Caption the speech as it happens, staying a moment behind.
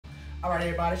All right,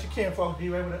 everybody, it's your Ken Folk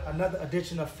D-Ray with another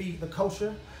edition of Feed the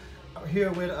Culture. I'm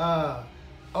here with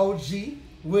OG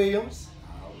Williams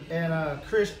and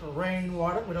Chris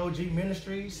Rainwater with OG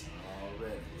Ministries.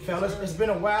 Fellas, it's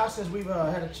been a while since we've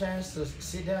had a chance to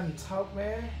sit down and talk,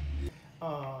 man.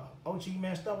 OG,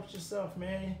 man, start with yourself,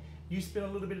 man. You spent a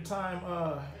little bit of time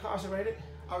incarcerated.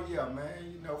 Oh yeah,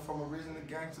 man. You know, from original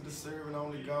gangster to serving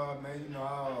only God, man.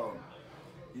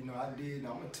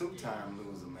 I'm a two-time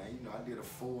loser, man. You know, I did a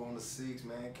 4 on the 6,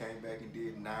 man. Came back and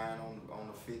did 9 on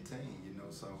the 15. You know,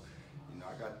 so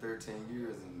I got 13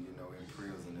 years in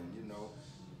prison, and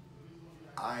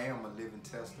I am a living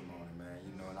testimony, man.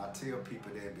 And I tell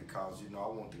people that because I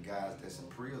want the guys that's in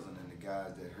prison and the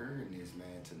guys that hearing this,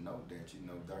 man, to know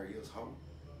that there is hope,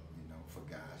 for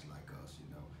guys like us,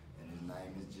 and his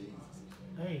name is Jesus.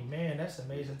 Hey, man, that's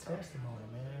amazing testimony,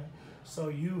 man. So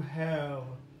you have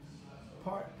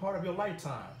part of your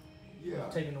lifetime,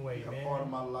 taken away, man. Part of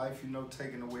my life,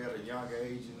 taken away at a younger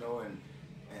age,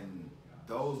 and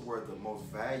those were the most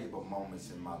valuable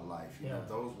moments in my life.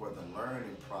 Those were the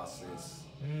learning process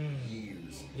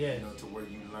years. Yes. To where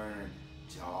you learn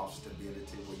job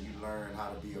stability, where you learn how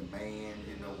to be a man.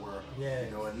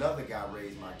 Another guy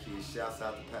raised my kids. Shouts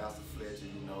out to Pastor Fletcher.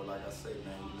 Like I say,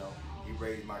 man, he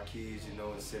raised my kids,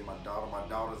 and said my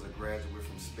daughter's a graduate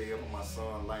from Spelman, my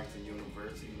son Langston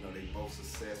University, they both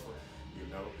successful,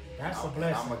 That's a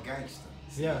blessing. I'm a gangster.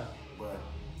 Yeah. But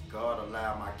God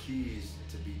allowed my kids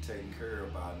to be taken care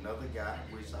of by another guy,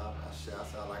 which I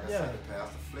shouts out, like I said, to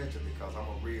Pastor Fletcher, because I'm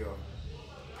a real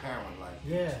parent like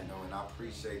this, and I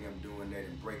appreciate him doing that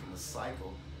and breaking the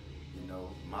cycle.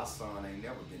 My son ain't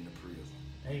never been to prison.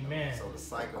 Amen. So the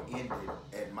cycle ended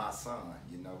at my son,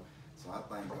 So I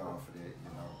thank God for that,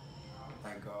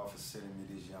 Thank God for sending me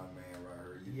this young man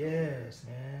right here. Yes,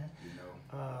 man.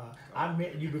 I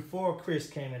met you before Chris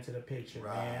came into the picture,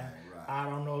 man. Right. I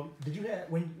don't know. Did you have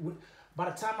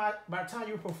by the time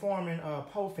you were performing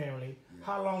Poe Family?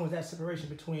 How long was that separation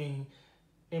between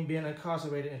him being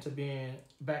incarcerated and to being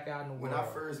back out in the world? When I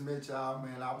first met y'all,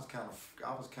 man, I was kind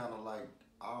of like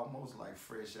almost like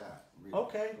fresh out. Really.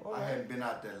 Okay. I hadn't been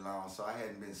out that long, so I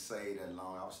hadn't been saved that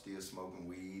long. I was still smoking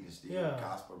weed and still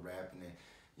gospel rapping,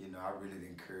 and I really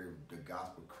didn't care if the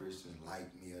gospel Christians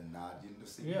liked me or not.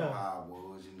 You know how I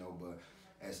was, But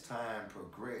as time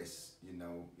progressed,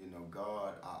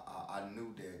 God, I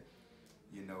knew that,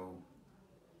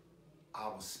 I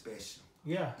was special.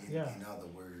 In other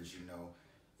words,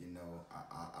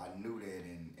 I knew that,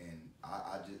 and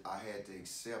I had to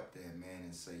accept that, man,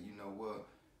 and say, you know what,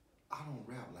 I don't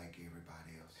rap like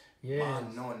everybody else. Yes. My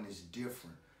anointing is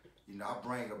different. I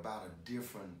bring about a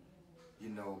different,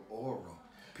 aura.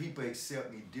 People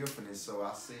accept me different, and so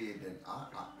I said that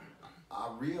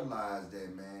I realized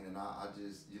that, man, and I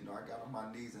just, I got on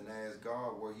my knees and asked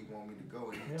God where He want me to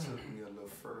go, and He took me a little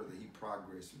further. He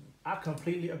progressed me. I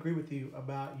completely agree with you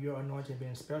about your anointing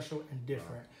being special and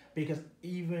different, because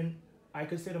even I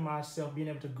consider myself being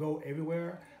able to go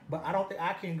everywhere, but I don't think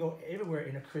I can go everywhere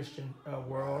in a Christian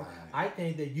world. I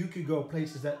think that you could go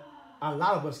places that a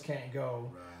lot of us can't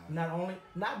go.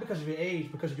 Not because of your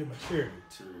age, because of your maturity.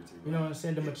 You know what I'm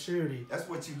saying? The maturity. That's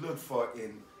what you look for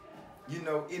in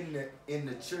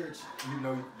the church.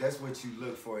 That's what you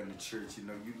look for in the church.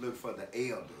 You look for the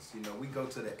elders. We go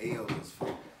to the elders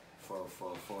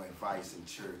for advice in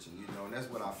church, and that's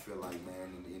what I feel like,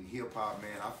 man. In hip hop,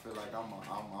 man, I feel like I'm an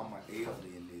elder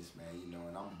in this, man.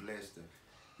 And I'm blessed to,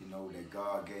 that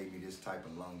God gave me this type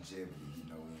of longevity,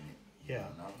 in it. Yeah.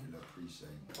 And I really appreciate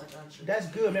it. That's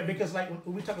good, man, because like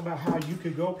when we talk about how you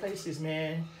could go places,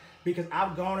 man, because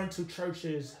I've gone into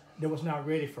churches that was not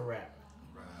ready for rap.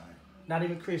 Right. Not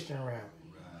even Christian rap.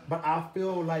 Right. But I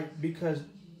feel like because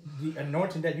the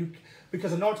anointing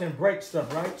because anointing breaks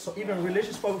stuff, right? So even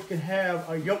religious folks can have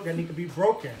a yoke that need to be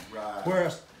broken. Right.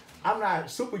 Whereas I'm not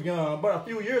super young, but a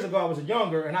few years ago I was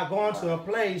younger, and I go into a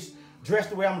place dressed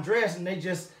the way I'm dressed, and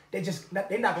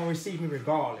they're not gonna receive me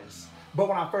regardless. But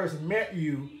when I first met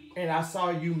you and I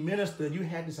saw you minister, you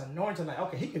had this anointing, like,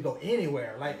 okay, he could go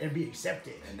anywhere, like, and be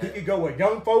accepted. He could go with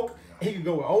young folk, he could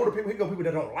go with older people, he could go with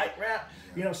people that don't like rap,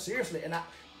 seriously. And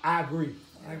I agree.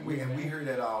 We hear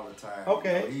that all the time.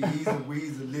 Okay. He's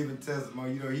a living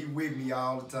testimony. He with me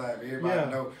all the time.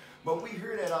 Everybody know. But we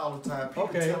hear that all the time. People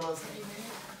tell us, hey, man,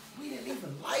 we didn't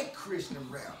even like Christian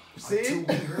rap until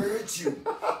we heard you.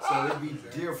 So it'd be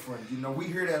different. We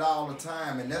hear that all the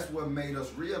time, and that's what made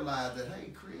us realize that,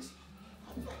 hey, Chris,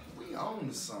 we own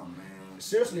to something, man.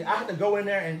 Seriously, I had to go in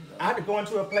there, and I had to go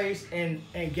into a place and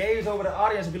gaze over the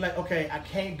audience and be like, okay, I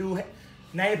can't do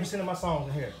 90% of my songs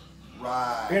in here.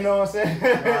 Right. You know what I'm saying?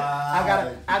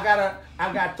 Right.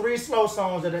 I got 3 slow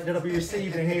songs that'll be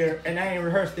received in here, and I ain't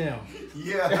rehearsed them.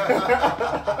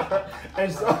 Yeah.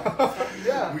 And so,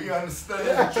 yeah. We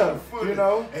understand fully. You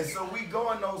know? And so we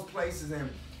go in those places, and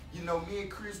you know, me and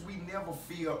Chris, we never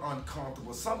feel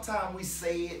uncomfortable. Sometimes we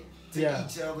say it to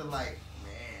each other like,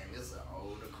 man, this is an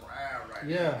older crowd right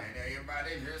now, man.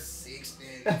 Everybody in here 60,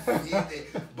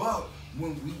 50. But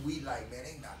when we like, man,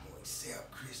 they not going to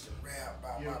accept Christian rap,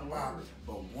 blah, blah, blah.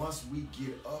 But once we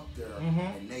get up there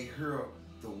and they hear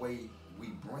the way we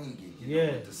bring it, you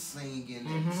know, with the singing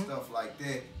and stuff like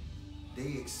that,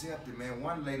 they accepted, man.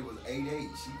 One lady was 88.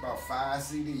 She bought 5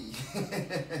 CDs.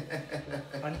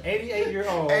 An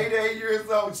 88-year-old. 88 years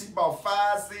old. She bought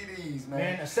 5 CDs, man.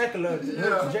 Man, a secular.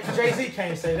 Jay-Z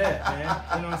can't say that, man.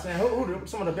 You know what I'm saying? Who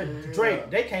some of the big Drake?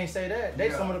 They can't say that. They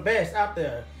some of the best out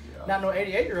there. Not no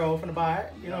 88-year-old finna buy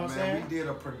it. You know what I'm saying? We did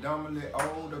a predominantly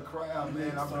older crowd,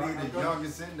 man. I believe the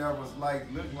youngest in there was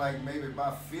looked like maybe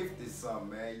about 50 something,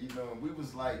 man. You know, and we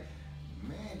was like,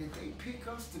 man, did they pick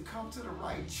us to come to the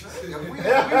right church? And we like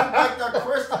that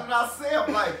questioning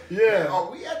ourselves, like, man, are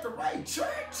we at the right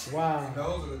church? Wow. And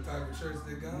those are the type of churches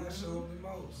that God showed up the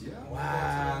most. Yeah.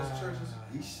 Wow. Those churches.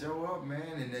 He show up,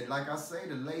 man, and then, like I say,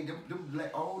 them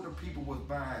older people was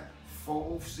buying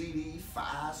 4 CD,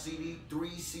 5 CD, 3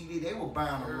 CD. They were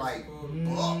buying them like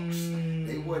bucks.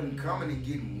 They wasn't coming and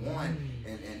getting one.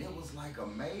 And it was like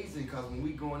amazing, because when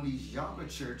we go in these younger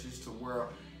churches to where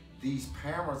these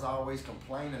parents always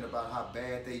complaining about how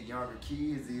bad their younger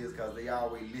kids is because they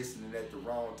always listening at the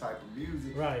wrong type of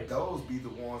music. Right. Those be the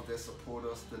ones that support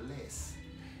us the less.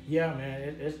 Yeah,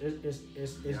 man.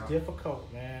 It's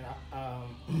difficult, man.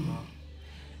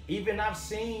 Even I've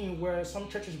seen where some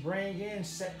churches bring in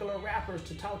secular rappers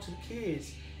to talk to the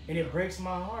kids, and it breaks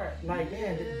my heart. Like,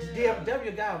 man, the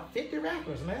DFW got 50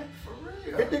 rappers, man. For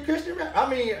real. 50 Christian rappers. I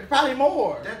mean, probably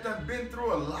more. That done been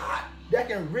through a lot. That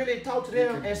can really talk to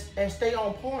them and stay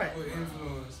on point. With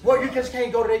influence. Well, you just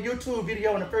can't go to their YouTube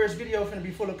video and the first video finna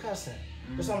be full of cussing.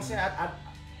 That's what I'm saying.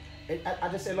 I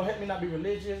just say, Lord, help me not be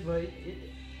religious, but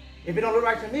if it don't look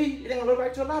right to me, it ain't gonna look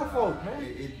right to a lot of folks, man.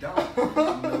 It don't.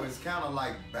 You know, it's kind of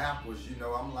like backwards. You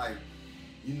know, I'm like,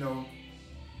 you know,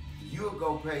 you'll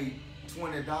go pay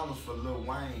 $20 for Lil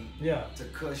Wayne to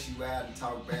cuss you out and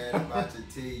talk bad about you,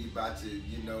 tell you about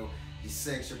your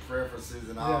sexual preferences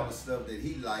and all the stuff that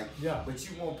he like. But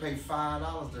you won't pay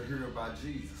 $5 to hear about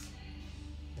Jesus.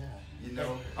 You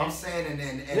know, I'm saying,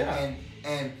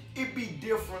 and it be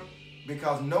different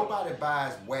because nobody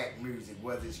buys whack music,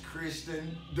 whether it's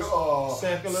Christian,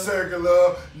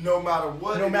 secular, no matter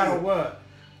what. No matter what.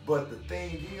 But the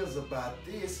thing is about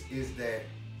this is that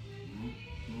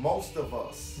most of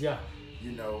us,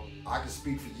 you know, I can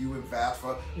speak for you and vouch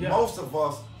for, most of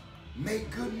us make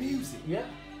good music. Yeah.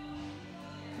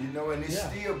 You know, and it's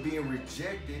still being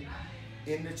rejected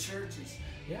in the churches.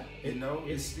 Yeah. You know,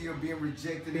 it's still being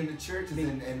rejected in the churches,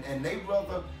 and they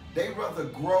rather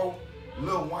grow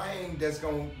Lil Wayne that's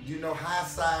gonna, you know, high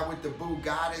side with the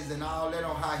Bugattis and all that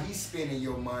on how he's spending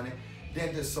your money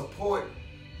than to support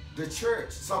the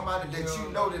church. Somebody that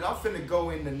you know that I'm finna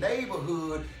go in the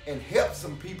neighborhood and help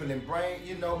some people and bring,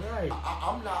 you know,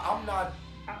 I'm not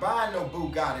buying no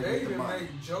Bugatti they with the money. They even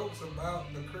make jokes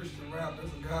about the Christian rap.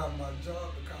 There's a guy on my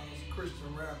job that calls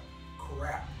Christian rap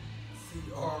crap.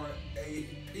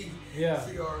 C-R-A-P.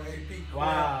 C-R-A-P.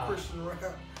 Crap. Christian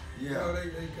rap. You know,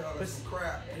 they call it some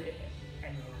crap.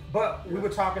 But we were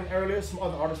talking earlier, some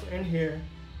other artists were in here,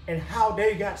 and how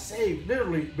they got saved,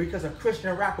 literally, because a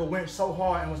Christian rapper went so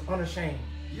hard and was unashamed.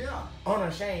 Yeah.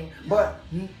 Unashamed. Yeah. But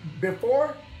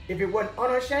before, if it wasn't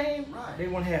unashamed, they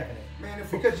weren't having it. Man,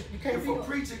 if a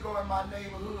preacher go in my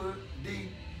neighborhood,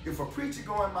 if a preacher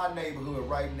go in my neighborhood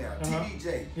right now, TD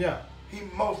Jakes, he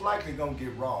most likely gonna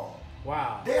get robbed.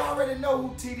 Wow. They already know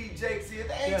who TD Jakes is.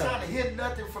 They ain't trying to hear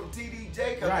nothing from TD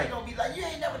Jakes. They gonna be like, you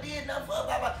ain't never did nothing for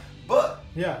blah, blah. But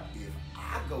if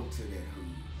I go to that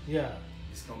hood,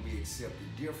 it's gonna be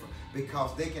accepted different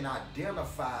because they can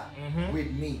identify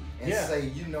with me and say,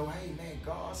 you know, hey man,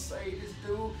 God saved this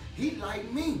dude. He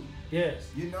like me. Yes.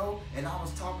 You know, and I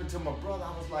was talking to my brother.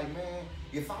 I was like, man,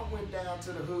 if I went down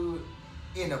to the hood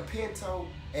in a Pinto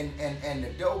and the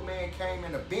dope man came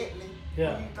in a Bentley, who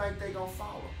do you think they gonna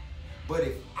follow? But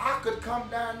if I could come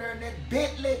down there in that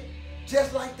Bentley,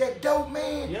 just like that dope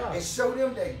man, and show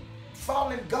them that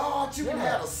fallen God, you can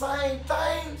have the same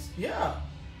things. Yeah.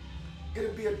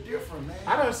 It'll be a different, man.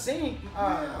 I done seen,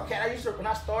 I used to, when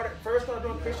I first started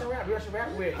doing Christian rap,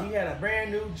 with, he had a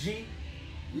brand new Jeep,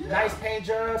 nice paint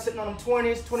job, sitting on them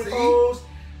 20s, 24s,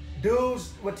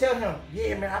 dudes would tell him,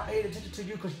 yeah, man, I paid attention to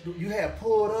you because you had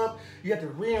pulled up, you had the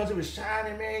rims, it was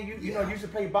shining, man. You know, you used to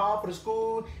play ball for the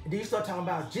school, and then you start talking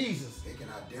about Jesus. They can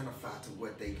identify to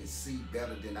what they can see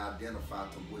better than identify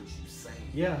to what you say.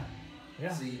 Yeah.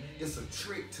 See, it's a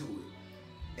trick to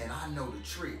it. And I know the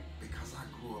trick because I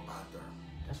grew up out there.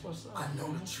 That's what's up. I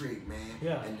know the trick, man.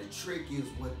 Yeah. And the trick is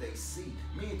what they see.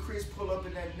 Me and Chris pull up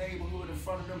in that neighborhood in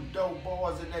front of them dope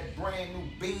boys in that brand new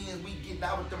Benz. We getting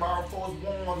out with them Air Force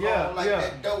Ones on like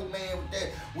that dope man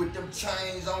with them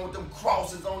chains on, with them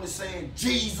crosses on it saying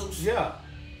Jesus. Yeah.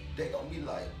 They gonna be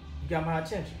like, you got my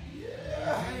attention.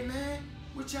 Yeah. Hey man,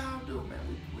 what y'all do, man?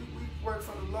 We work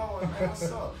for the Lord, man.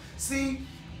 What's up? See,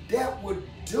 that would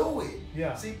do it.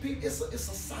 Yeah. See, people, it's a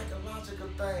psychological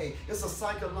thing. It's a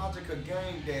psychological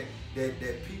game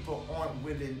that people aren't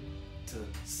willing to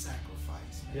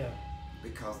sacrifice. Man. Yeah.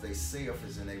 Because they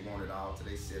selfish and they want it all to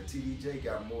themselves. TDJ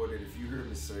got more than, if you heard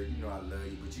me, sir, you know I love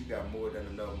you, but you got more than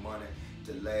enough money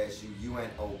to last you. You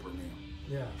ain't Oprah now.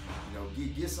 Yeah. You know,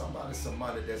 get somebody some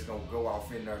money that's gonna go off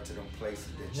in there to them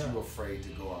places that you afraid to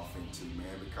go off into,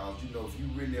 man. Because you know, if you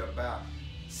really about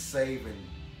saving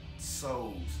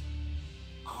souls,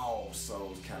 all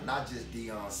souls count, not just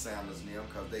Deion Sanders and them,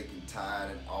 because they can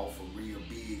tithe and offer real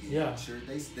big in your church.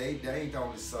 They ain't the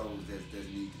only souls that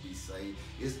need to be saved.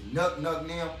 It's Nuck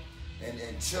them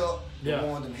and Chuck, the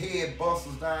one them head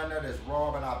busters down there that's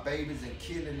robbing our babies and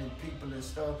killing and people and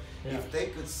stuff. If they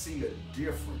could see a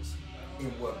difference in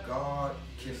what God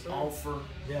can offer,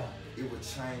 it would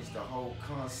change the whole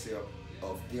concept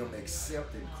of them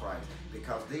accepting Christ.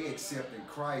 Because they accepting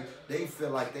Christ, they feel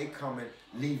like they coming,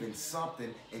 leaving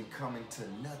something and coming to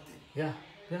nothing. Yeah,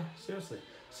 seriously.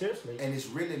 And it's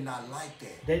really not like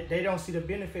that. They don't see the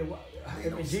benefit.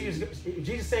 If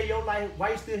Jesus saved your life,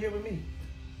 why you still here with me?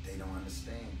 They don't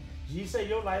understand that. Jesus saved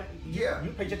your life.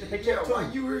 You pay just to pay check too. Why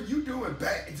you doing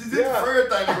bad? This is the first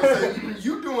thing they gonna say.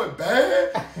 You doing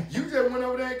bad? You just went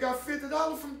over there and got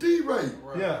 $50 from D-Ray.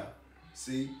 Right. Yeah.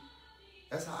 See?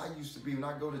 That's how I used to be when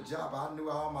I go to job. I knew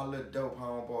all my little dope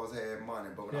homeboys had money,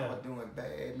 but when I was doing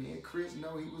bad, me and Chris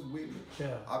know he was with me.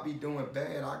 Yeah. I be doing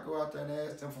bad. I go out there and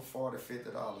ask them for $40,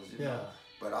 $50, you know.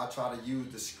 But I try to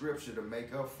use the scripture to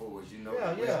make up for it, you know.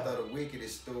 The wealth of the wicked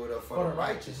is stored up for the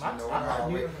righteous, you know.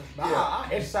 I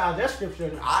exercise that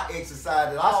scripture. I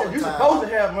exercise it all the time. You supposed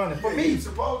to have money for me. You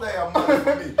supposed to have money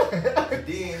for me.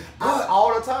 But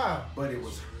all the time. But it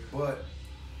was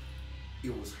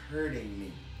hurting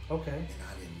me. Okay. And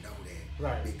I didn't know that.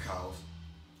 Right. Because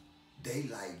they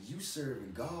like, you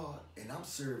serving God and I'm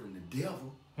serving the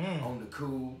devil on the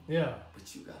cool. Yeah.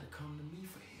 But you gotta come to me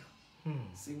for help.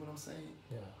 See what I'm saying?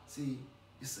 Yeah. See,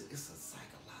 it's a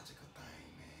psychological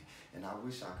thing, man. And I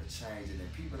wish I could change it.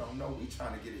 And people don't know we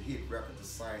trying to get a hit record to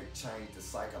change the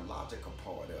psychological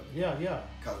part of it. Yeah.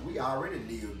 Cause we already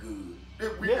live good.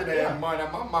 We been having money.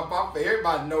 My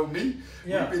everybody know me.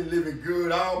 We've been living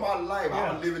good all my life.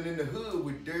 I was living in the hood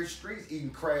with dirt streets,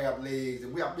 eating crab legs,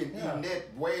 and I've been eating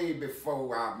that way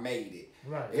before I made it.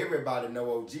 Right. Everybody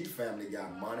know OG family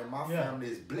got money. My family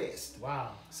is blessed.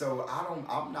 Wow. So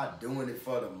I'm not doing it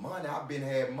for the money. I've been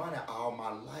had money all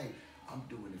my life. I'm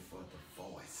doing it for the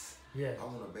voice. Yeah. I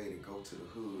want to be able to go to the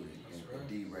hood and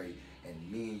D-Ray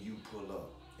and me and you pull up.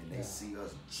 And they see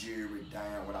us jury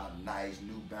down with our nice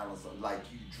New Balance, like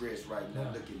you dressed right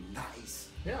now, looking nice,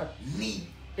 neat,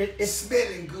 it's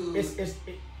smelling good.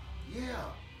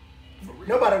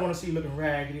 Nobody want to see you looking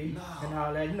raggedy and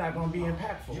all that. You're not gonna be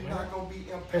impactful. You're not gonna be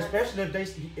impactful, especially if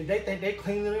they think they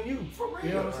cleaner than you. For real,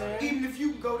 you know what I'm saying? Even if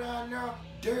you go down there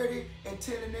dirty and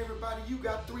telling everybody you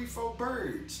got 3-4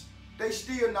 birds. They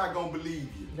still not gonna believe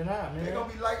you. They're not, man. They're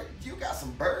gonna be like, you got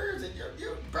some birds and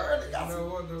you barely got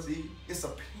some. See, it's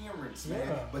appearance,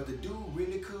 man. But the dude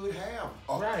really could have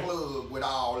a plug with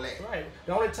all that. Right.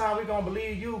 The only time we gonna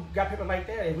believe you got people like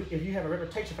that if you have a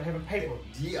reputation for having paper.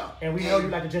 Yeah. And we know you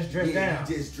like to just dress down.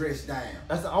 Just dress down.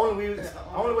 That's the only way.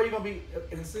 Only way you're gonna be.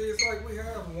 And see, it's like we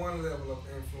have one level of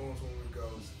influence when we go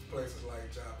to places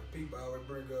like job. People always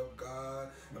bring up God,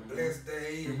 a blessed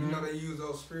day, and you know they use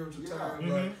those spiritual terms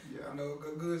like, you know,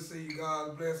 good to see you,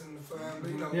 God's blessing the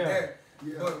family, you know, that.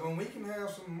 But when we can have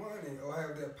some money or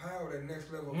have that power, that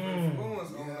next level of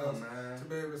influence on us to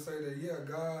be able to say that,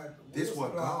 God, this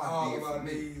what God all did of for our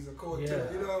me. needs according to,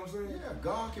 you know what I'm saying? Yeah,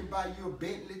 God can buy you a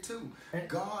Bentley too.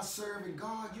 God serving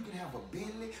God, you can have a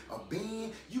Bentley, a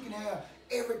Benz, you can have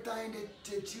everything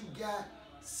that you got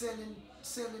selling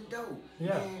dope.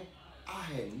 Yeah. Man, I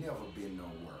had never been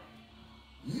nowhere.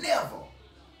 Never.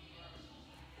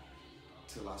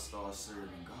 Till I started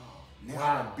serving God. Now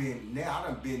I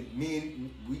done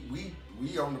been,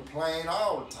 we on the plane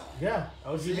all the time. Yeah,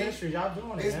 OG Ministry, y'all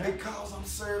doing it, It's man. because I'm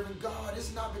serving God.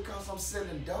 It's not because I'm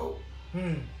selling dope.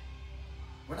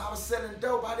 When I was selling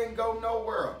dope, I didn't go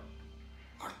nowhere.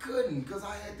 I couldn't because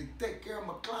I had to take care of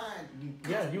my client.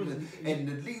 And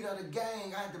the leader of the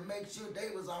gang, I had to make sure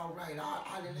they was all right.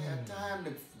 I didn't have time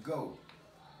to go.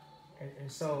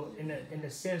 And so, in the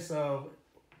sense of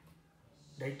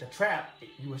the trap,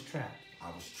 you was trapped. I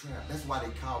was trapped. That's why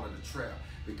they call it a trap,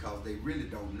 because they really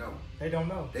don't know. They don't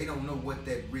know. They don't know what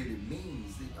that really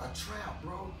means. A trap,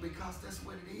 bro, because that's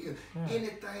what it is.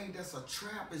 Anything that's a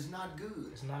trap is not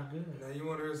good. It's not good. Now, you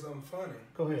want to hear something funny?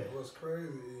 Go ahead. What's crazy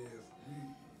is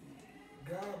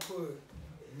God put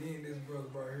me and this brother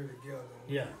right here together.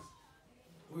 Yeah.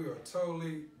 We are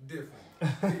totally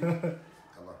different.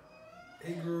 Hello.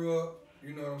 He grew up,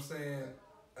 you know what I'm saying,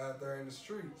 out there in the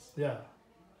streets. Yeah.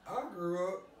 I grew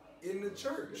up in the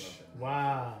church.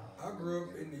 Wow. I grew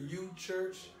up in the youth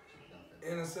church,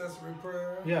 intercessory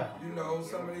prayer. Yeah. You know,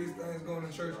 some of these things going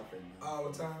to church all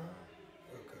the time.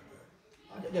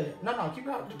 Yeah. No, keep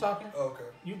talking. Okay.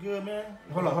 You good, man?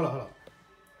 Hold on.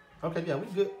 Okay, yeah, we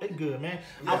good. It's good, man.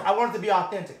 Yeah. I wanted to be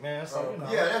authentic, man. So, you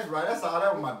know. Yeah, that's right. That's all.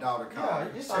 That was my daughter calling.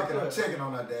 Yeah, checking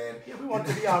on her dad. Yeah, we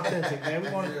wanted to be authentic, man. We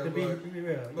wanted to be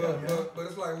real. But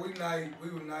it's like we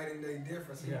were night and day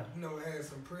difference. Yeah. You know, I had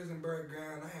some prison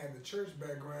background. I had the church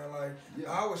background. Like,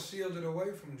 I was shielded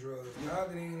away from drugs. God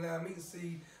didn't even allow me to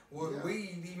see what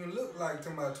weed even looked like to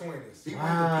my 20s. He went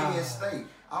to Penn State.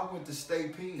 I went to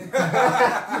State Penn. You know what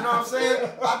I'm saying?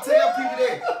 I tell people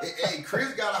that. Hey,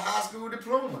 Chris got a high school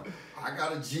diploma. I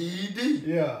got a GED.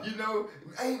 Yeah. You know,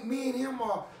 me and him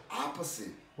are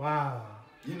opposite. Wow.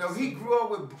 You know, he grew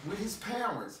up with his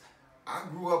parents. I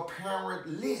grew up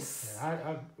parentless.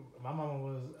 Yeah, my mama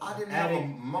was. I didn't have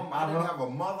a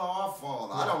mother or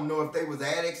father. Yeah. I don't know if they was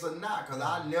addicts or not, because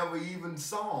I never even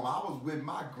saw them. I was with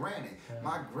my granny. Yeah.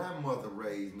 My grandmother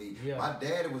raised me. Yeah. My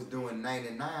daddy was doing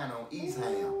 99 on East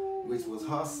Ham, which was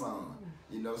her son.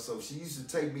 You know, so she used to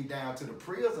take me down to the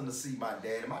prison to see my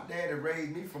daddy. My daddy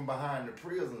raised me from behind the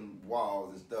prison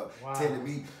walls and stuff, telling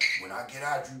me, when I get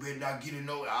out, you better not get in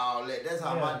all that. That's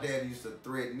how my daddy used to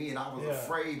threaten me, and I was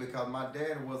afraid because my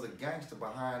daddy was a gangster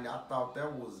behind me. I thought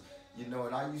that was, you know,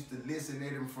 and I used to listen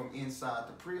at him from inside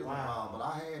the prison hall, but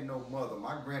I had no mother.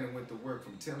 My granny went to work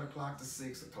from 10 o'clock to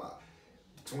 6 o'clock.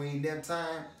 Between that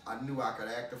time, I knew I could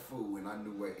act a fool, and I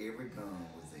knew where every gun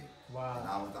was at. Wow. And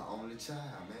I was the only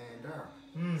child, man, there.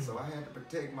 So I had to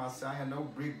protect myself. I had no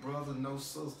big brothers, no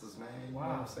sisters, man. You know what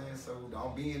I'm saying? So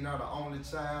being there the only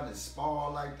child and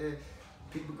spoiled like that,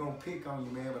 people gonna pick on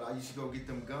you, man. But I used to go get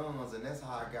them guns, and that's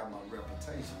how I got my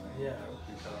reputation, man. Yeah.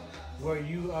 You know, were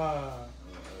you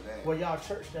were y'all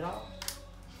churched at all?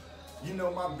 You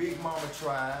know, my big mama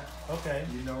tried. Okay.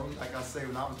 You know, like I say,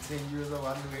 when I was 10 years old,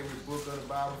 I knew every book of the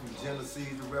Bible from Genesis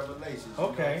to Revelation.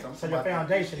 Okay. You know, so your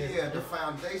foundation is... Yeah, the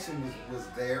foundation was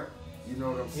there. You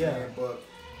know what I'm saying? But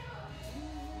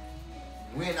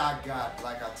when I got,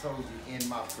 like I told you, in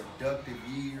my productive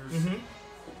years,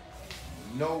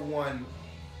 no one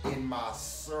in my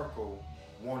circle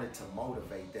wanted to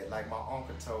motivate that. Like my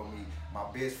uncle told me, my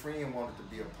best friend wanted to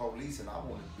be a police and I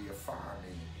wanted to be a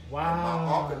fireman. Wow. And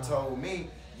my uncle told me,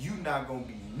 you not gonna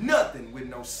be nothing with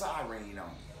no siren on you.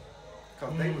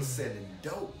 Cause they was selling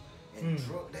dope and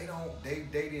drug. They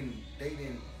didn't,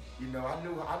 you know, I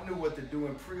knew what to do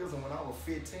in prison when I was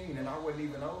 15 and I wasn't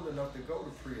even old enough to go to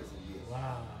prison yet.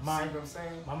 Wow. See what I'm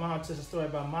saying? My mom tells a story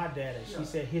about my daddy. She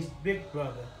said his big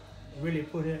brother really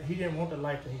put him, he didn't want the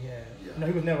life that he had. You know,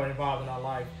 he was never involved in our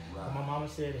life. Right. But my mama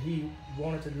said he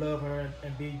wanted to love her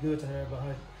and be good to her, but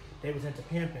they was into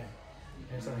pimping.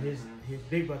 And so his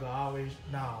big brother always,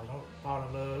 don't fall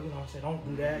in love, you know what I'm saying? Don't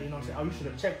do that, you know what I'm saying? Oh, you should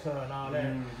have checked her and all that.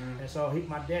 And so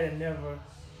my daddy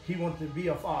he wanted to be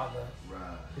a father.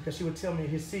 Right. Because she would tell me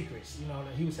his secrets, you know,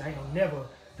 that he would say, I ain't gonna never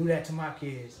do that to my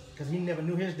kids. Because he never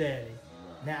knew his daddy.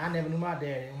 Right. Now, I never knew my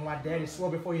daddy. And when my daddy swore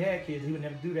before he had kids, he would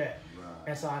never do that. Right.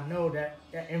 And so I know that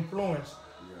influence,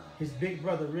 his big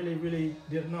brother really, really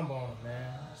did a number on him,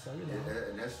 man. So, you know.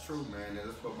 And that's true, man. And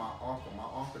that's what my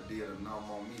uncle did a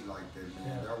number on me like that,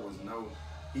 man.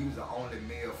 He was the only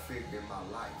male figure in my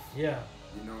life. Yeah.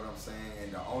 You know what I'm saying?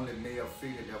 And the only male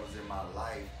figure that was in my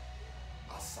life,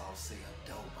 I saw sell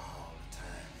dope all the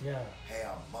time. Yeah.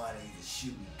 Have money to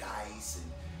shooting dice, and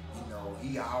you know,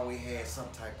 he always had some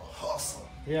type of hustle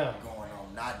going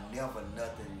on. Never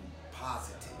nothing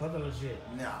positive. Nothing legit.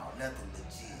 No, nothing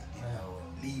legit. You know,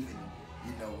 and leaving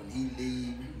You know, when he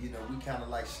leave, you know, we kind of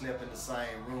like slept in the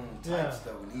same room type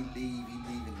stuff. When he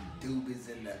leaving doobies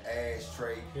in the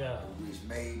ashtray, which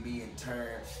made me in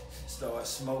turn start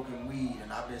smoking weed.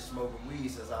 And I've been smoking weed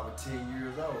since I was 10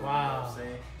 years old. Wow. You know what I'm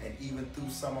saying? And even through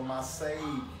some of my saved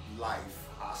life,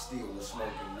 I still was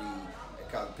smoking weed.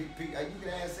 Because you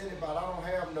can ask anybody, I don't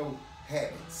have no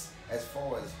habits as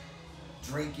far as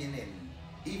drinking, and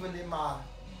even in my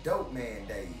dope man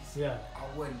days,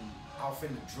 I wasn't off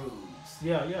in the drugs.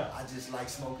 I just like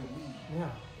smoking weed.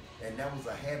 And that was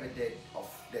a habit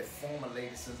that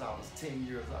formulated since I was 10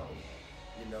 years old.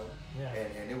 You know,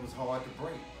 and it was hard to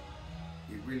break.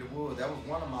 It really was. That was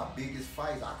one of my biggest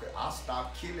fights. I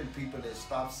stopped killing people and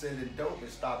stopped selling dope and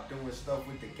stopped doing stuff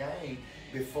with the gang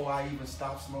before I even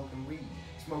stopped smoking weed.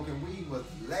 Smoking weed was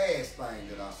the last thing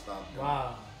that I stopped doing.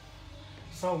 Wow.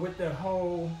 So with the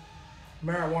whole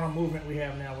marijuana movement we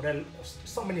have now, where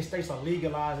so many states are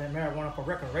legalizing marijuana for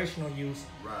recreational use.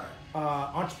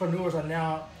 Entrepreneurs are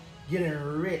now getting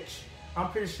rich. I'm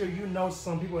pretty sure you know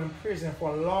some people in prison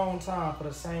for a long time for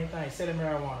the same thing, selling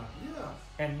marijuana.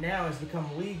 And now it's become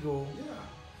legal.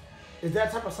 Is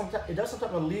that some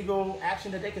type of legal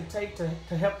action that they can take to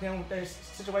help them with their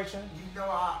situation? You know,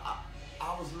 I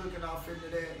was looking off into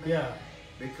that, man.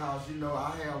 Because, you know,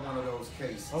 I had one of those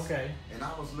cases. And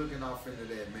I was looking off into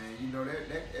that, man. You know,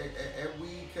 that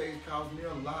weed case cost me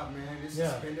a lot, man. It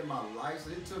suspended my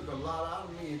license. It took a lot out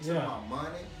of me. It took my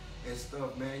money and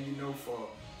stuff, man, you know,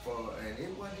 and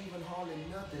it wasn't even hardly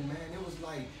nothing, man. It was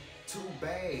like 2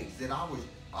 bags that I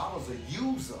was a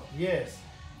user.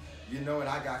 You know, and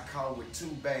I got caught with 2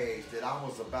 bags that I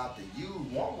was about to use.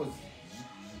 One was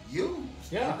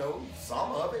used, you know,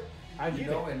 some of it. You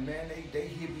know, and man, they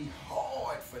hit me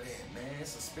hard for that, man.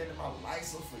 Suspended my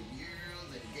license for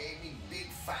years and gave me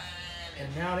big fine.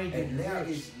 And now they getting rich. Now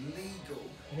it's legal.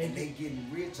 And they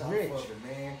getting rich off of it,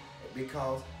 man.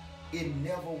 Because it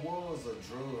never was a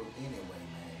drug anyway,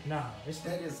 man.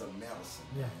 That is a medicine,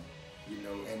 man. You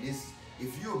know, and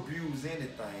if you abuse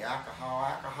anything,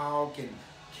 alcohol can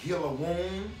heal a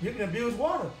wound. You can abuse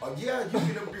water. You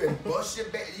can abuse, bust your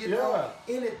back. You know,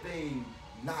 anything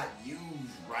not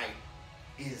used right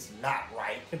is not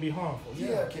right. Can be harmful.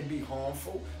 It can be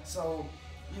harmful. So,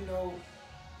 you know,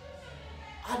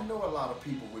 I know a lot of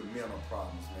people with mental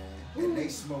problems, man, and they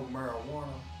smoke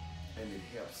marijuana, and it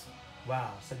helps them.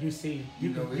 Wow. So you see,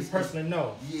 you personally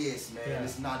know. Yes, man.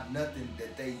 It's not nothing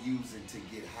that they using to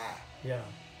get high.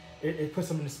 It puts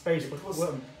them in a space where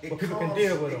people can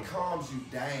deal with them. It calms you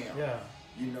down.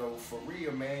 You know, for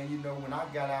real, man. You know, when I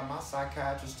got out, my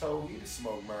psychiatrist told me to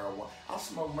smoke marijuana. I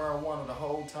smoked marijuana the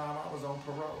whole time I was on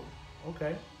parole.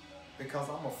 Because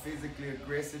I'm a physically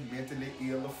aggressive, mentally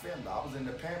ill offender. I was in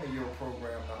the Pamela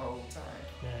program the whole time.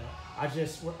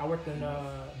 I worked in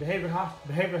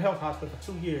behavioral health hospital for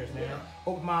 2 years, man.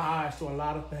 Opened my eyes to a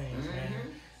lot of things,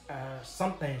 man.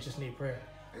 Some things just need prayer.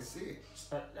 That's it.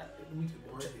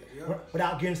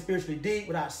 Without getting spiritually deep,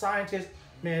 without scientists,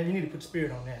 man, you need to put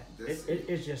spirit on that.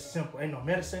 It's just simple. Ain't no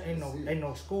medicine, ain't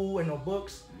no school, ain't no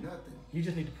books. Nothing. You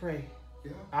just need to pray.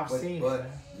 I've seen it,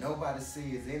 man. Nobody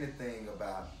says anything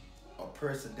about a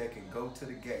person that can go to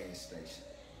the gas station,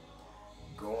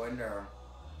 go in there,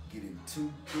 get him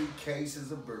 2-3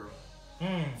 cases of beer,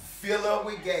 fill up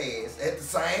with gas at the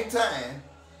same time,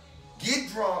 get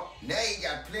drunk. Now you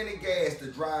got plenty of gas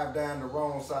to drive down the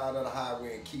wrong side of the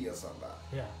highway and kill somebody.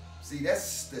 See,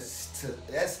 that's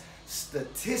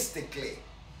statistically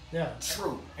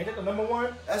true. Ain't that the number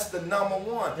one? That's the number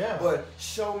one. But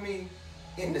show me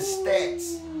in the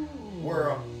stats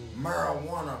where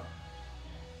marijuana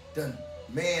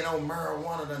man on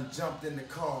marijuana done jumped in the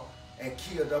car and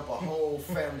killed up a whole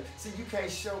family. See, you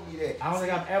can't show me that. I don't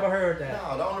think I've ever heard that.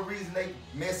 No, the only reason they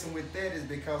messing with that is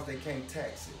because they can't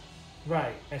tax it.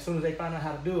 As soon as they find out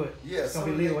how to do it, it's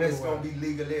gonna be legal everywhere. It's gonna be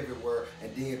legal everywhere,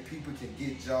 and then people can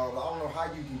get jobs. I don't know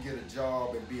how you can get a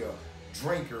job and be a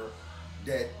drinker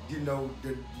that, you know,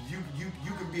 you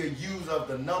can be a user of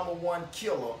the number 1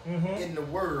 killer in the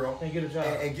world and get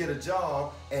a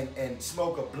job and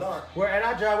smoke a blunt. Well, at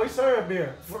our job we serve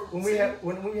beer when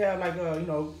we have like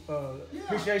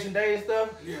appreciation day and stuff.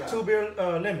 2 beer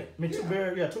limit. I mean 2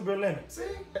 beer limit. See,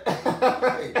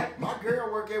 hey, my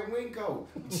girl work at Winco.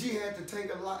 She had to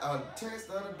take a test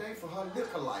the other day for her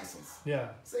liquor license.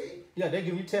 See, they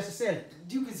give you test to send it.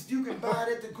 You can buy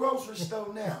it at the grocery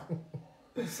store now.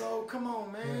 So come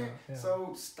on, man.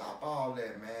 So stop all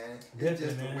that, man. It's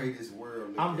just the way this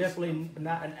world looks. I'm definitely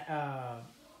not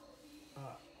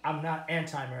I'm not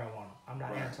anti-marijuana. I'm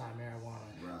not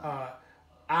anti-marijuana.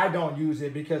 I don't use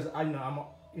it because I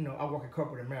work in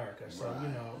corporate America, so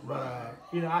but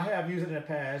I have used it in the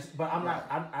past. But I'm not.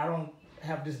 I don't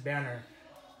have this banner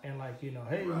and like, you know,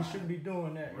 hey, you shouldn't be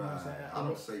doing that. You know what I'm saying? I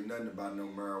don't say nothing about no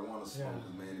marijuana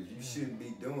smokers, man. If you shouldn't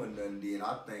be doing nothing, then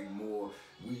I think more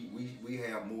we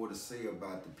have more to say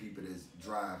about the people that's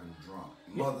driving drunk.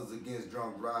 Mothers Against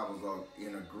Drunk Drivers are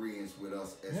in agreement with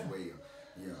us as well.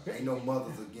 Yeah, ain't no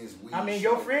mothers against weed. I mean,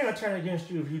 your friend will turn against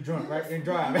you if you drunk, right, and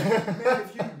drive. Man,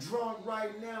 if you drunk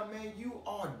right now, man, you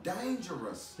are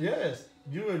dangerous. Yes,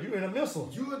 you in a missile.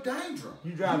 You a danger.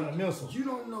 You driving a missile. You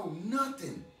don't know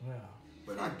nothing. Yeah.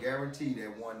 But I guarantee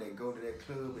that one that go to that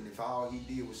club and if all he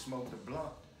did was smoke the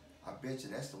blunt, I bet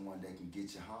you that's the one that can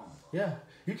get you home. Yeah,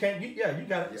 you can't. You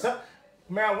got it.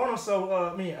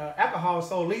 Marijuana alcohol is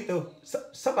so lethal.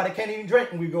 Somebody can't even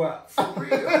drink when we go out. For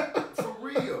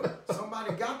real.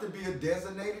 Somebody got to be a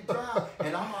designated driver,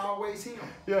 and I'm always him.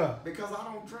 Yeah. Because I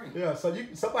don't drink. Yeah. So we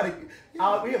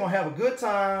gonna have a good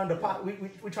time.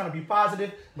 We trying to be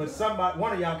positive, but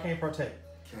one of y'all can't partake.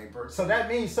 So that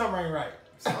means something ain't right.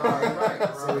 Right.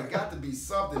 So it got to be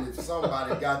something if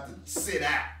somebody got to sit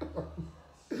out.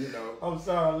 You know. I'm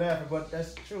sorry I'm laughing, but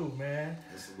that's true, man.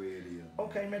 That's the way it is.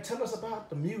 Okay, man. Tell us about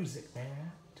the music,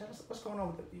 man. Tell us what's going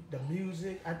on with the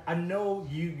music. I know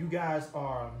you guys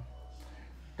are.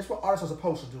 That's what artists are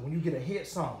supposed to do. When you get a hit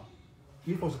song,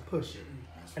 you're supposed to push it,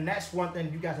 and that's one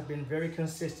thing you guys have been very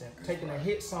consistent, taking a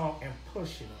hit song and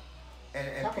pushing it.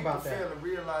 And Talk people about that. fail to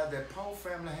realize that Poe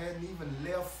family hadn't even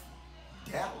left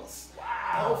Dallas.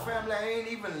 Wow. Poe family ain't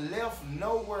even left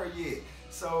nowhere yet.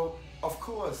 So of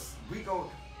course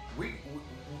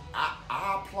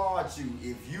I applaud you.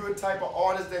 If you're a type of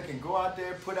artist that can go out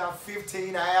there, put out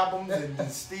 15 albums and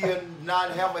still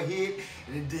not have a hit,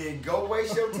 and then go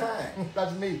waste your time.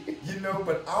 That's me. You know,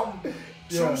 but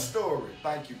true story.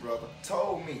 Thank you, brother.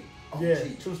 Told me.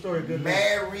 True story. Good.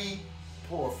 Marry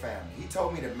Poor Family. He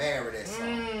told me to marry that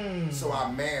song, so I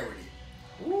married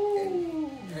it. Woo.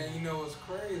 And you know what's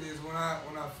crazy is when I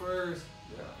first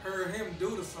heard him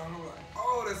do the song, I'm like,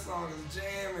 oh, this song is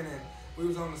jamming, and we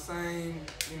was on the same,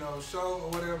 show or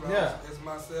whatever. As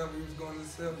myself, he was going to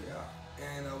himself. Yeah.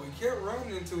 And we kept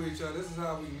running into each other. This is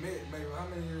how we met. Maybe how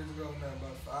many years ago now?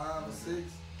 About 5 or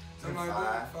 6, something like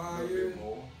that. 5 years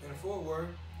in Fort Worth.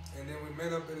 And then we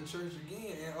met up at the church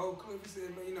again. And Cliff, he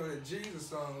said, man, that Jesus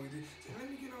song we did. He said, let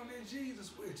me get on that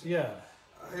Jesus with you. Yeah.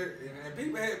 And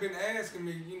people had been asking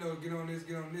me, get on this.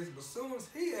 But as soon as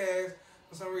he asked,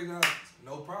 for some reason,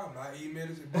 no problem. I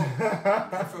emailed it.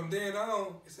 And from then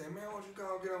on, he said, man, why don't you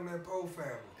go and get on that Poe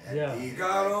family? Yeah. He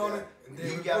got on it. And then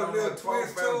he we got put on a that little Poe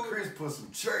twist family. to it. Chris put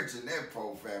some church in that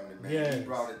Poe family, man. Yes. He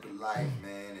brought it to life,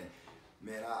 man. And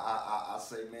man, I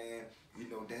say, man,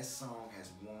 that song has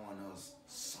worn us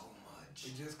so much.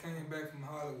 It just came back from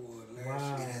Hollywood last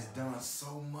Wow. year. It has done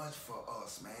so much for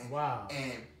us, man. Wow.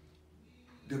 And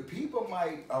the people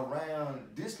might around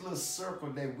this little circle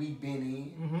that we've been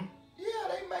in, yeah,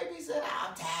 they may be saying,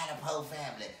 I'm tired of Poe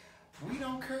family. We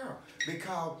don't care.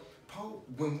 Because Poe,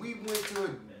 when we went to a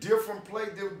different place,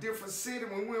 different city,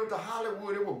 when we went to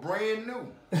Hollywood, it was brand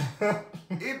new.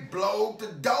 It blowed the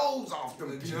doors off them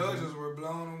The people. judges were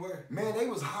blown away. Man, they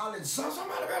was hollering,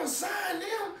 somebody better sign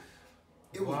them.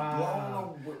 It was blown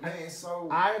over, man. So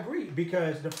I agree,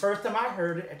 because the first time I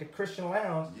heard it at the Christian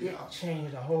Lounge, it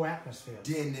changed the whole atmosphere.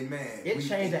 didn't it, man? It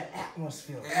changed the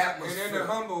atmosphere. And in the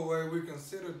humble way, we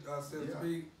consider ourselves to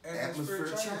be atmosphere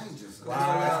changes. Wow.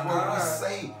 That's what we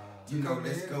say. Wow.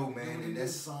 Let's go, man. And that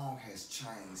song has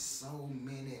changed so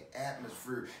many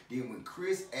atmosphere. Then when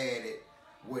Chris added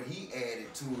what he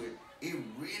added to it, it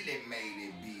really made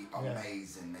it be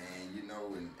amazing, man.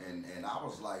 And I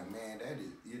was like, man, that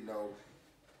is,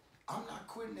 I'm not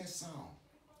quitting that song.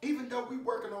 Even though we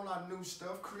working on our new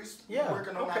stuff, Chris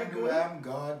working on our new album.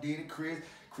 God did it,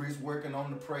 Chris working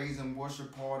on the praise and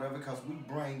worship part of it, because we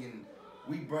bringing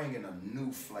a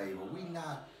new flavor. We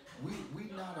not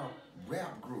a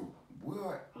rap group.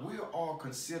 We are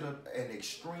considered an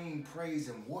extreme praise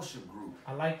and worship group.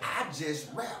 I like that. I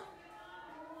just rap.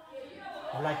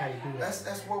 I like how you do that.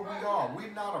 That's what we are.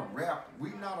 We're not a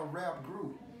rap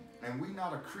group, and we're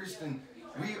not a Christian.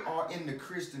 We are in the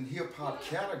Christian hip hop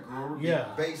category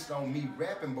based on me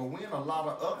rapping, but we're in a lot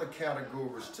of other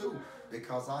categories too,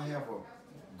 because I have a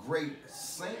great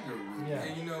singer with me.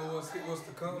 And you know what's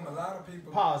to come? A lot of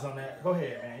people. Pause on that. Go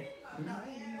ahead, man.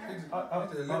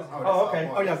 Okay.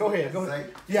 Oh yeah, go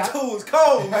ahead. Yeah. Too is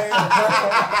cold, man.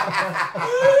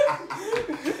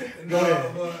 Go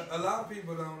ahead. But a lot of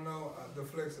people don't know the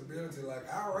flexibility. Like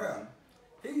our rap,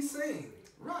 he sings.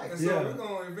 Right. And so we're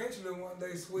gonna eventually one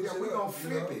day switch it up. We're gonna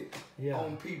flip it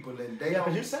on people, and they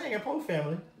because you sang in Poe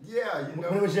family. Yeah,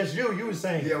 When it was just you was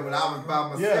saying. Yeah, when I was by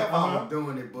myself, I was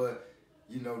doing it, but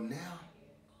now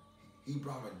he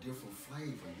brought a different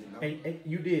flavor. Hey,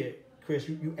 you did, Chris.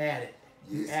 You added.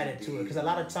 You added to it. Because a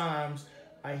lot of times,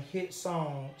 a hit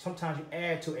song, sometimes you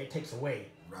add to it, it takes away.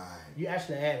 Right. You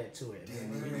actually added to it.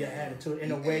 You added to it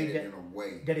in a way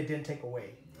that it didn't take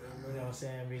away. You know what I'm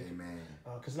saying? Amen.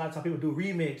 Because a lot of times people do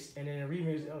remix, and then a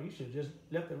remix, you should just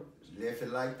left it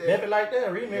like that. Left it like that.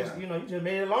 Remix, you just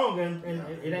made it longer, and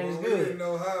it ain't as good. We didn't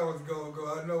know how it was going to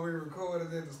go. I know we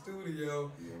recorded in the studio,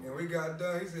 and we got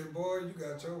done. He said, boy, you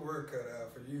got your work cut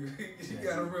out for you. You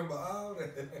got to remember all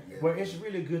that. Well, it's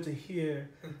really good to hear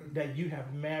that you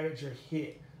have married your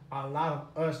hit. A lot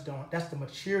of us don't. That's the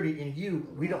maturity in you.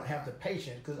 We don't have the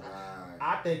patience. Because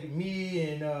I think me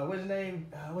and, what's his name?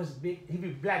 What's big? He be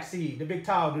Black Seed. The big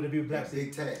tall dude that be Black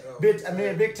Seed. Big Tech.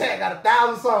 Big Tech got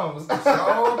 1,000 songs.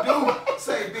 So do.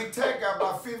 Say Big Tech got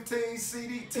about 10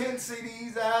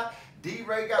 CDs out.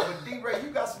 D-Ray but D-Ray,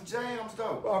 you got some jams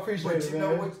though. Well, I appreciate it,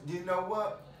 man. You know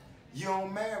what? You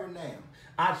don't marry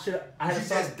now. You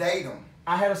just date them.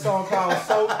 I had a song called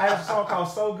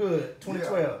So Good,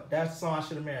 2012. Yeah. That's the song I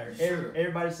should have married.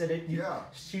 Everybody said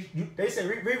they said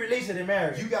re-release it and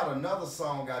marry. You got another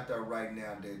song out there right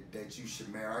now that you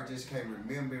should marry. I just can't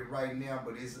remember it right now,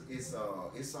 but it's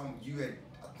something you had.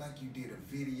 I think you did a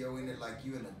video in it, like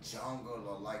you in a jungle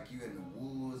or like you in the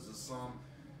woods or something.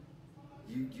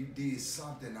 You did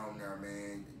something on there,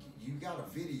 man. You got a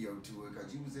video to it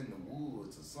because you was in the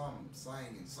woods or something,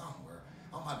 singing somewhere.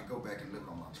 I'm about to go back and look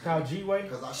on my page. It's called G-Way?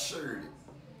 Because I shared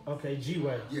it. Okay,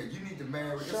 G-Way. Yeah, you need to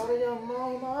marry. Shorty, I'm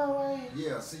on my way.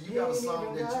 Yeah, so you got a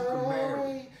song that you can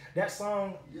marry. That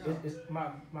song, is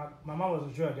my mom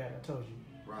was a drug addict, I told you.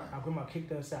 Right. Our grandma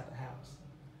kicked us out the house.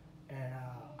 And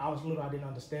I was little, I didn't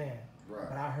understand. Right.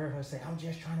 But I heard her say, I'm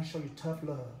just trying to show you tough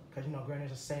love. Because,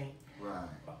 Granny's a saint. Right.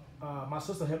 My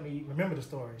sister helped me remember the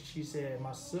story. She said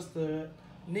my sister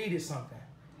needed something.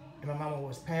 And my mama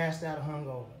was passed out of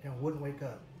hungover and wouldn't wake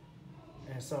up.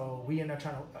 And so we ended up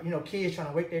trying to, kids trying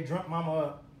to wake their drunk mama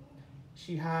up.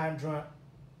 She high and drunk,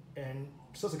 and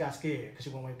sister got scared because she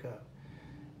wouldn't wake up.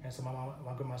 And so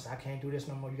my grandma said, I can't do this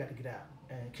no more, you got to get out.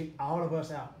 And kicked all of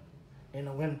us out in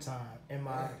the wintertime. And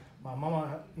my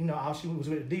mama, she was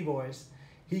with the D-Boys,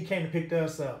 he came and picked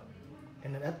us up.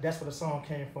 And that's where the song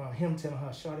came from, him telling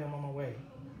her, Shorty, I'm on my way.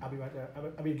 I'll be right there.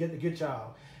 I'll be to get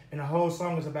y'all. And the whole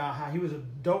song is about how he was a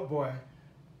dope boy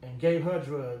and gave her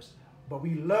drugs, but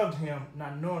we loved him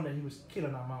not knowing that he was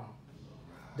killing our mama.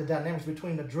 The dynamics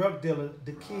between the drug dealer,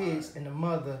 the kids, and the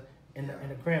mother and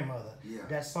the grandmother. Yeah.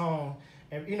 That song,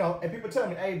 and and people tell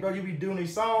me, hey bro, you be doing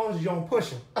these songs, you don't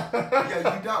push them.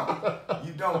 Yeah,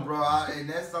 you don't, bro. And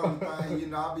that's the only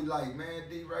thing, I'll be like, man,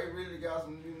 D-Ray really got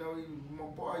some, my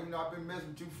boy, I've been messing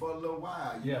with you for a little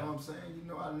while. You know what I'm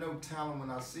saying? I know talent when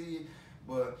I see it.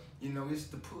 But, it's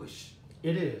the push.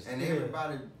 It is. And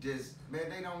everybody just, man,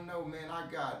 they don't know, man,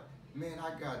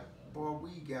 boy, we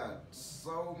got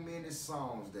so many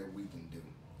songs that we can do.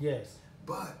 Yes.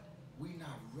 But we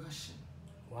not rushing.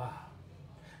 Wow.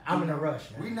 I'm in a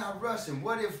rush, man. We not rushing.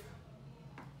 What if,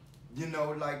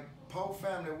 like Poe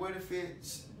Family, what if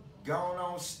it's going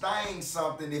on Stain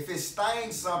something? If it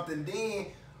stains something, then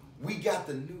we got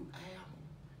the new album.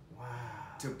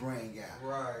 To bring out.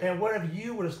 Right. And what if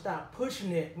you would have stopped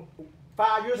pushing it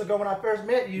 5 years ago when I first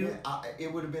met you? Yeah,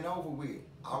 it would have been over with.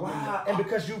 Wow. And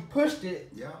because you pushed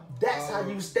it, that's how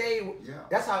you stayed. Yeah.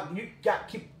 That's how you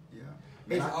keep. Yeah.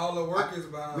 Man, all the work is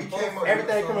behind. We came up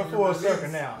everything coming full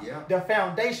circle now. Yeah. The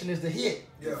foundation is the hit.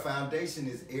 The foundation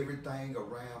is everything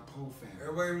around Poe Family.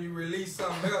 And when you release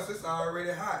something else, it's already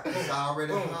hot. It's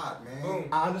already hot, man. Boom.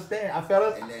 I understand. I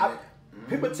felt it.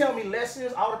 People tell me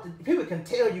lessons, people can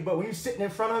tell you, but when you're sitting in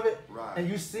front of it and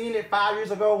you seen it 5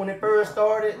 years ago when it first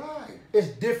started, it's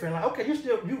different. Like, okay,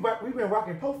 we've been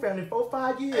rocking Poe Family 4 or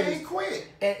 5 years. Ain't quit.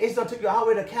 And it's gonna take you all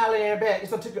the way to Cali and back.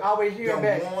 It's gonna take you all the way here and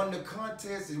back. Won the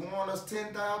contest, he won us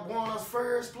 10,000, won us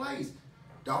first place.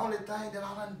 The only thing that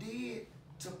I done did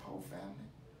to Poe Family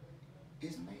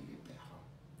is made it better.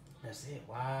 That's it.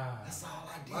 Wow. That's all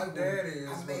I did. My daddy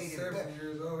is 7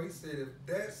 years old. He said, if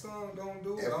that song don't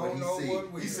do it, I don't know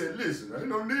what we do. He said, listen, ain't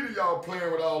no need of y'all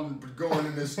playing with all going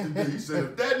in this studio. He said,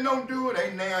 if that don't do it,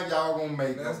 ain't now y'all gonna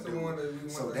make it. That's the one that we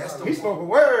want. So that's the He spoke a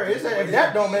word. He said, if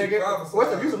that don't make it,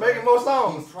 what's the use of making more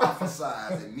songs? He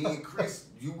prophesied. And me and Chris,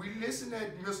 we listen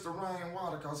at Mr.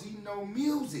 Rainwater because he know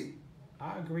music.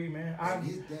 I agree, man. And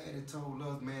his daddy told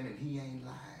us, man, and he ain't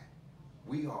lied.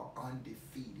 We are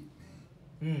undefeated.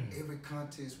 Every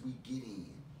contest we get in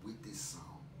with this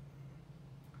song,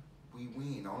 we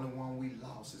win. The only one we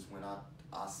lost is when I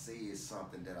said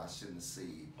something that I shouldn't have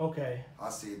said. Okay.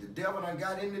 I said, the devil done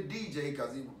got in the DJ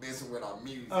because he was messing with our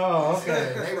music. Oh,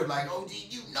 okay. They were like, OG,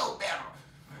 you know better.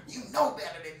 you know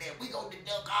better than that. We gonna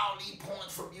deduct all these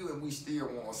points from you, and we still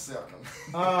want second.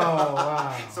 Oh,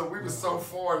 wow. So we were so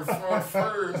far in front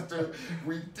first,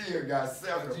 we still got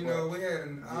second. But you know, we had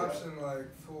an option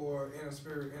like for Inner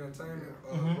Spirit Entertainment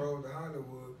Road to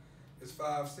Hollywood. It's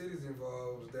 5 cities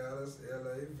involved: Dallas,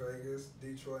 LA, Vegas,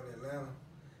 Detroit, and Atlanta.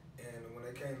 And when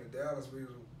they came to Dallas, we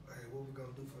was, hey, what we gonna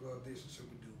do for the audition?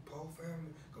 Should we do Poe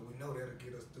Family? Because we know that'll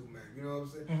get us through, man. You know what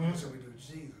I'm saying? Or should we do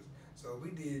Jesus? So we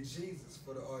did Jesus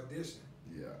for the audition.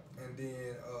 Yeah. And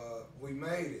then we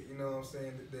made it, you know what I'm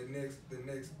saying, the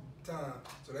next time.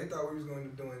 So they thought we was going to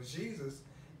be doing Jesus.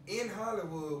 In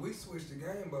Hollywood, we switched the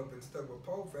game up and stuck with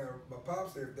Poe Family. My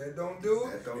pop said, if that don't do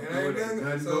it, ain't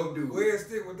nothing. So we'll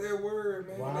stick with that word,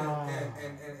 man. Wow.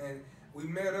 And we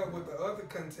met up with the other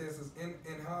contestants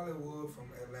in Hollywood from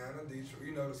Atlanta, Detroit,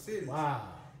 you know, the cities. Wow.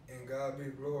 And God be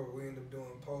glory, we ended up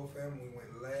doing Poe Family. We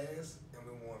went last and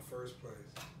we won first place.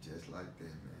 Just like that,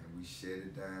 man. We shut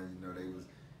it down. You know, they was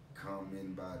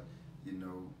commenting about, you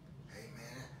know, hey,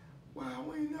 man, wow,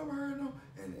 we ain't never heard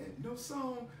no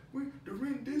song. The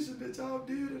rendition that y'all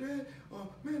did of that,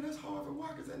 man, that's Harvey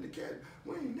Walker's and the Cat.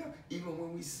 We ain't never, even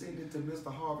when we sent it to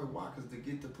Mr. Harvey Walker's to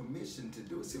get the permission to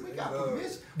do it. See, we got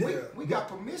permission. We got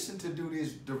permission to do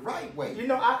this the right way. You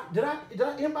know, did I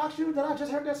inbox you that I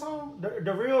just heard that song,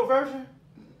 the real version?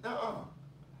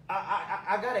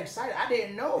 I got excited. I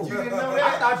didn't know. You didn't know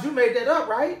that? I thought you made that up,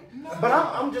 right? No. But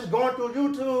I'm just going through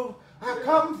YouTube. I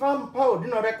come from Poe, you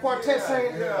know, that quartet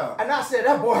singing. Yeah. And I said,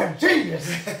 that boy a genius.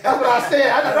 That's what I said.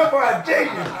 I said, that boy a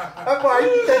genius. That boy,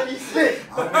 you think he's slick.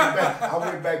 I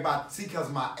went back by, see,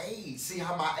 because my age. See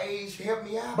how my age helped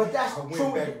me out? But that's I went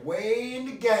true. back way in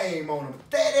the game on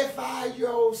a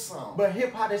 35-year-old song. But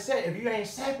hip-hop, they said, if you ain't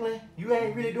sampling, you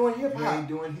ain't really doing hip-hop. You ain't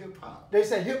doing hip-hop. They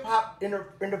said hip-hop in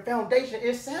the foundation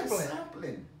is sampling. It's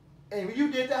sampling. And when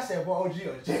you did that, I said, well, OG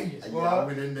a genius. Yeah, I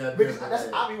went in there. Because that's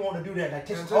I be wanting to do that. Like,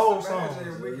 take just old songs.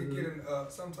 if we could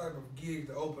get some type of gig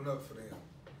to open up for them.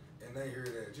 And they hear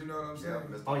that. You know what I'm saying?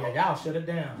 Yeah, oh, yeah, y'all shut it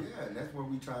down. Yeah, and that's what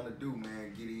we trying to do,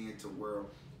 man. Get into where,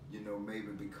 you know, maybe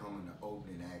becoming an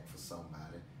opening act for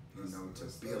somebody. You know, to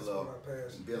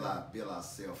build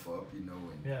ourselves up, you know,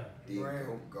 and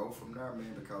then go from there,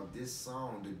 man. Because this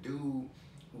song, the dude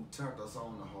who turned us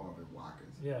on to Harvey Walker's,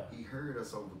 he heard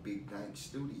us over Big Dank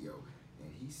Studio,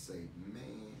 and he said,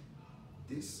 man,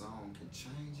 this song can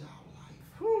change our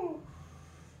life. Whew.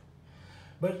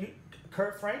 But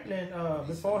Kurt Franklin,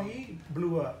 before he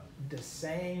blew up, the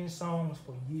same songs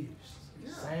for years.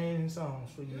 Yeah. Same songs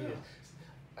for years.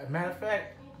 As a matter of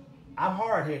fact, I'm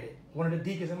hard-headed. One of the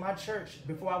deacons in my church,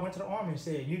 before I went to the army,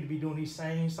 said, you need to be doing these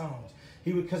same songs.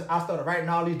 Because I started writing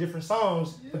all these different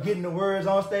songs, forgetting the words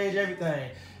on stage, everything.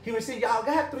 He would say, y'all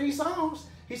got 3 songs.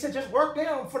 He said, just work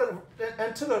them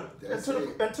until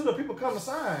the people come to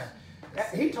sign.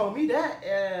 He told me that.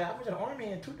 I went to the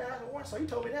army in 2001, so he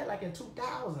told me that like in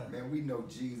 2000. Man, we know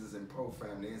Jesus and Poe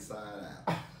Family inside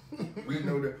out.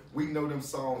 we know them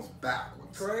songs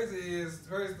backwards. Crazy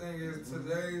thing is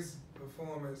today's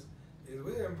performance is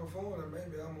we hadn't performed in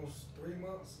maybe almost 3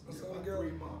 months or so ago.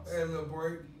 3 months. Had a little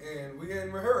break and we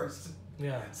hadn't rehearsed.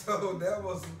 Yeah. So that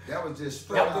was just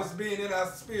just being in our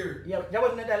spirit. Yeah, that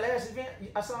wasn't at that last event.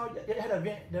 I saw it had an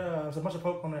event. There was a bunch of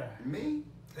folk on there. Me?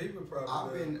 He would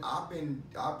probably. I've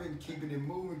been keeping it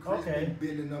moving. Chris been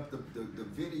building up the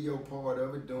video part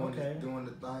of it, doing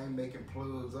the thing, making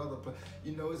plugs,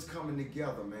 you know, it's coming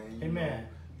together, man. Amen.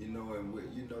 You know, and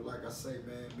you know, like I say,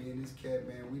 man, me and this cat,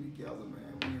 man, we together,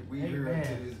 man. We here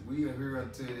until this. We are here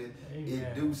until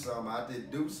it do something. I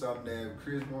did do something that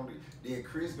Chris wanted. Then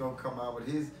Chris gonna come out with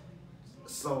his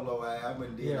solo album,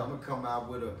 and then I'm gonna come out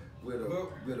with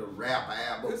a rap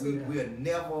album. We'll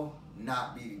never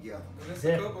not be together. And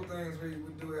there's a couple things we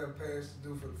do have plans to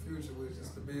do for the future, which is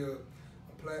to build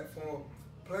a platform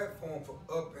for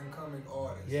up and coming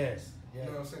artists. Yes. You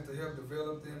know what I'm saying? To help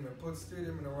develop them and steer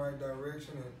them in the right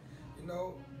direction, and you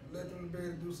know, let them be able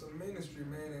to do some ministry,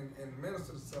 man, and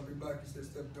minister to some people, like you said,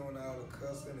 stop doing all the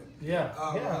cussing and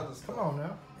all the other stuff. Come on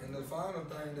now. And the final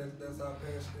thing that's our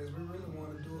passion is we really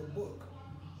want to do a book.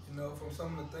 You know, from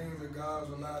some of the things that God's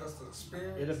allowed us to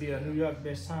experience. It'll be a New York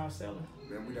best time seller.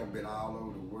 Man, we done been all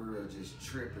over the world just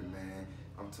tripping, man.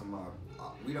 I'm talking about,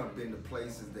 we done been to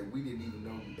places that we didn't even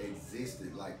know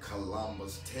existed, like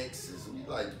Columbus, Texas. We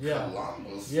like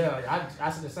Columbus. Yeah,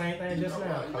 I said the same thing just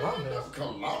now.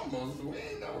 Columbus, we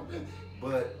ain't never been.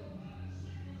 But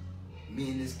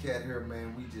me and this cat here,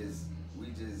 man, we just,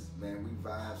 man, we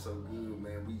vibe so good,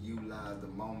 man. We utilize the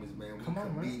moments, man. We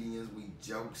comedians, we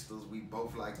jokesters, we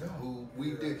both like the hoop.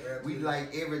 We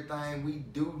like everything we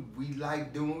do. We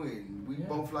like doing. We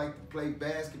both like to play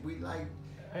basket. We like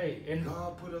Hey, and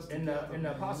God put us together. And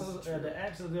the apostles, the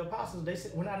Acts of the Apostles, they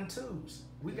went out in twos.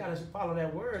 We got to follow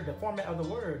that word, the format of the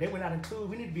word. They went out in twos.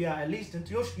 We need to be out at least in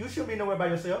two. You shouldn't be nowhere by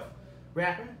yourself,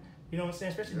 rapping. You know what I'm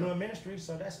saying? Especially doing ministry.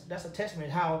 So that's a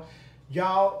testament how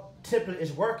y'all template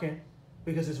is working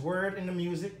because it's word in the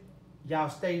music. Y'all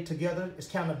stay together. It's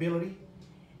accountability.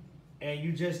 And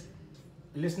you just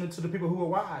listening to the people who are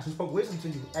wise, who spoke wisdom to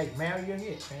you. Hey, marry your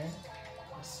hit, man.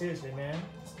 Seriously, man.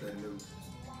 It's that new.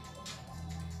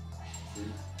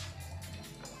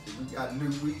 See, we got new.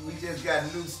 We just got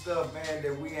new stuff, man.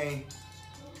 That we ain't.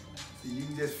 See, you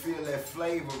can just feel that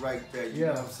flavor right there. You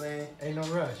know what I'm saying? Ain't no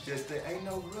rush. Just there ain't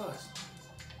no rush.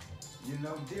 You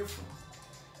know, different.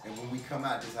 And when we come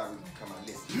out, this is how we come out.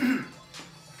 Listen.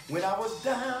 When I was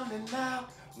down and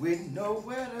out with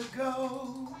nowhere to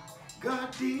go,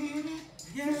 God did it.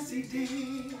 Yes, He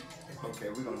did. Okay,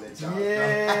 we're gonna let y'all know.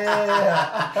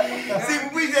 See,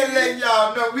 we just let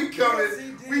y'all know we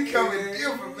coming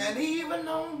different, man. Even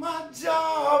on my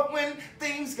job when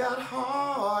things got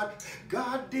hard,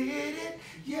 God did it.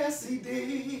 Yes, He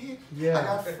did. Yeah. I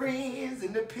got friends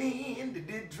in the pen that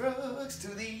did drugs to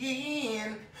the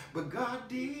end, but God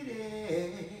did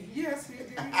it. Yes, He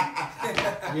did.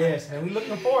 Yes, man. We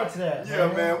looking forward to that.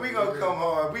 Yeah, man. We gonna come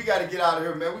hard. We gotta get out of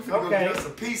here, man. We finna go get us a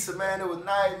pizza, man. It was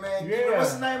nice, man. Yeah.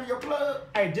 What's the name of your plug?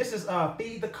 Hey, this is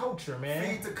Feed the Culture, man.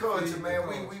 Feed the Culture, man.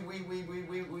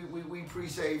 We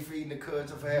appreciate Feeding the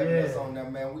Culture for having us on there,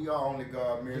 man. We are Only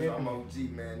God Mirrors. I'm OG,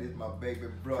 man. This is my baby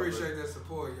brother. Appreciate that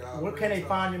support, y'all. Where can they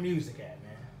find your music at,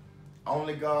 man?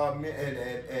 Only God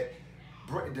Mirrors.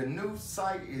 The new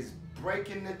site is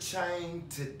Breaking the Chain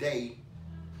Today.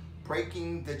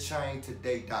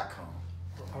 BreakingTheChainToday.com.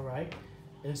 All right.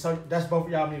 And so that's both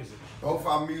of y'all music. Both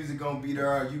our music gonna be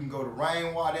there. You can go to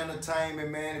Rainwater Entertainment,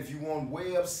 man. If you want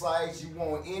websites, you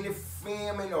want any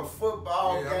filming or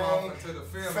football game,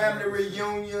 family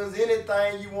reunions,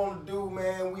 anything you want to do,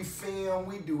 man. We film,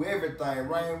 we do everything.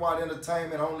 Rainwater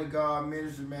Entertainment, Only God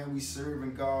Ministry, man. We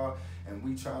serving God and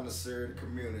we trying to serve the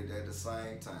community at the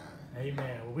same time.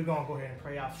 Amen. Well, we're gonna go ahead and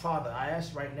pray out. Father, I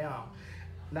ask right now,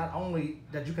 not only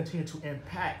that you continue to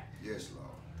impact. Yes, Lord.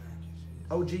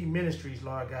 OG Ministries,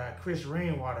 Lord God, Chris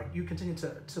Rainwater, you continue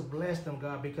to bless them,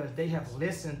 God, because they have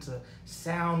listened to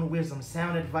sound wisdom,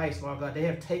 sound advice, Lord God. They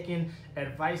have taken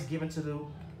advice given to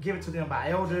them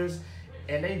by elders,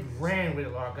 and they ran with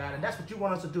it, Lord God. And that's what you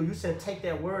want us to do. You said take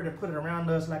that word and put it around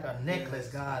us like a necklace,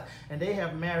 God. And they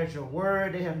have married your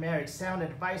word. They have married sound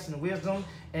advice and wisdom,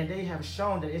 and they have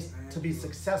shown that it's to be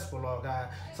successful, Lord God.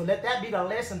 So let that be the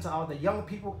lesson to all the young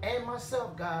people and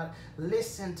myself, God.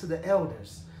 Listen to the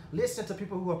elders. Listen to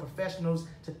people who are professionals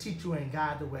to teach you and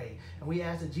guide the way. And we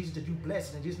ask that Jesus, that you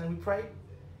bless it. In Jesus' name we pray.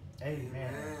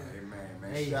 Amen. Amen,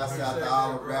 man. Shouts out to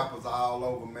all the rappers all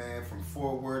over, man. From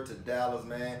Fort Worth to Dallas,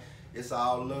 man. It's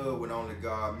all love with Only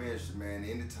God Ministry, man.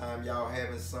 Anytime y'all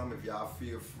having something, if y'all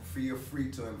feel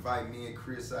free to invite me and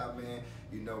Chris out, man.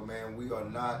 You know, man, we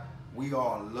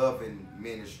are a loving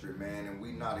ministry, man. And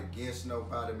we not against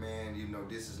nobody, man. You know,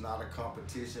 this is not a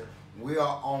competition. We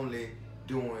are only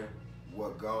doing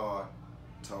what God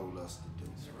told us to do.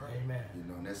 Right. Amen. You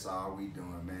know, and that's all we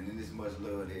doing, man. And this much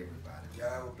love to everybody. Y'all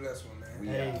have a blessed one,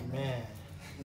 man. Amen.